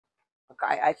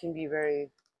I can be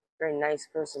very, very nice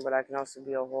person, but I can also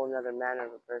be a whole nother manner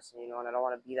of a person, and I don't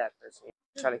want to be that person.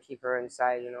 Try to keep her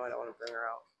inside, I don't want to bring her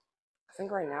out. I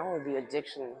think right now would be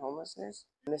addiction and homelessness.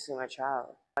 I'm missing my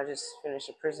child. I just finished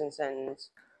a prison sentence.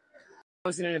 I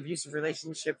was in an abusive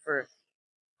relationship for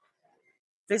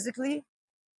physically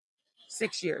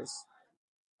 6 years,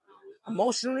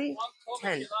 emotionally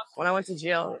 10. When I went to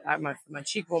jail, my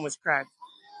cheekbone was cracked.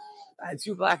 I had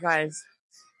 2 black eyes.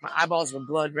 My eyeballs were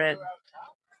blood red,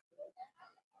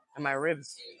 and my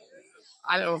ribs.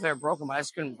 I don't know if they were broken, but I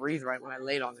just couldn't breathe right when I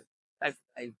laid on it.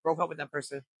 I broke up with that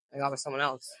person and got with someone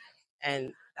else.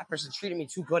 And that person treated me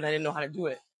too good. I didn't know how to do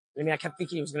it. I kept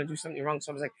thinking he was going to do something wrong.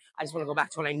 So I was like, I just want to go back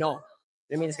to what I know.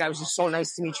 This guy was just so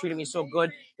nice to me, treated me so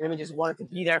good. Just wanted to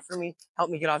be there for me, help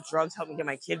me get off drugs, help me get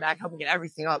my kid back, help me get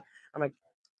everything up. I'm like,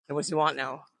 hey, what's he want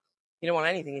now? He didn't want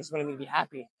anything. He just wanted me to be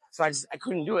happy. So I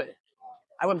couldn't do it.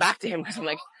 I went back to him because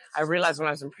I realized when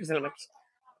I was in prison, I'm like,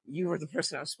 you were the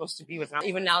person I was supposed to be with.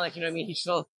 Even now, he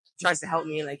still tries to help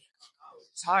me.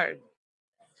 It's hard.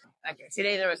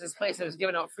 Today there was this place that was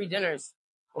giving out free dinners.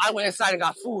 I went inside and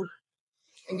got food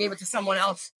and gave it to someone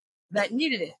else that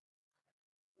needed it.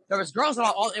 There was girls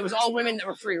it was all women that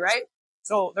were free, right?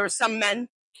 So there were some men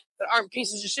that aren't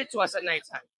pieces of shit to us at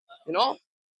nighttime,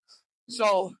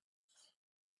 So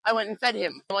I went and fed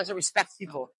him. I want to respect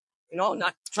people,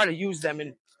 not try to use them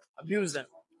and abuse them.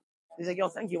 He's like, yo,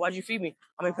 thank you. Why'd you feed me?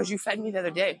 Because you fed me the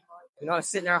other day. I was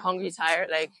sitting there hungry, tired,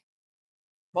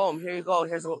 boom, here you go.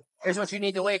 Here's what you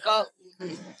need to wake up.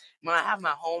 When I have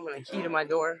my home and a key to my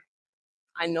door,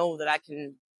 I know that I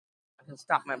can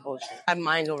stop my bullshit. I have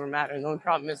mind over matter. The only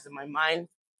problem is that my mind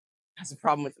has a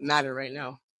problem with the matter right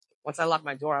now. Once I lock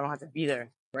my door, I don't have to be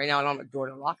there. Right now, I don't have a door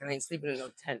to lock, and I ain't sleeping in no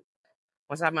tent.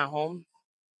 Once I have my home,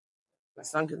 my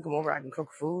son can come over. I can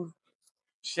cook food.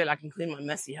 Shit, I can clean my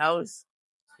messy house.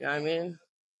 You know what I mean?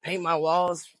 Paint my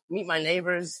walls, meet my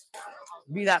neighbors,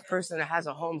 be that person that has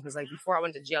a home. Because before I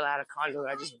went to jail, I had a condo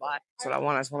that I just bought. That's what I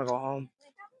want. I just want to go home.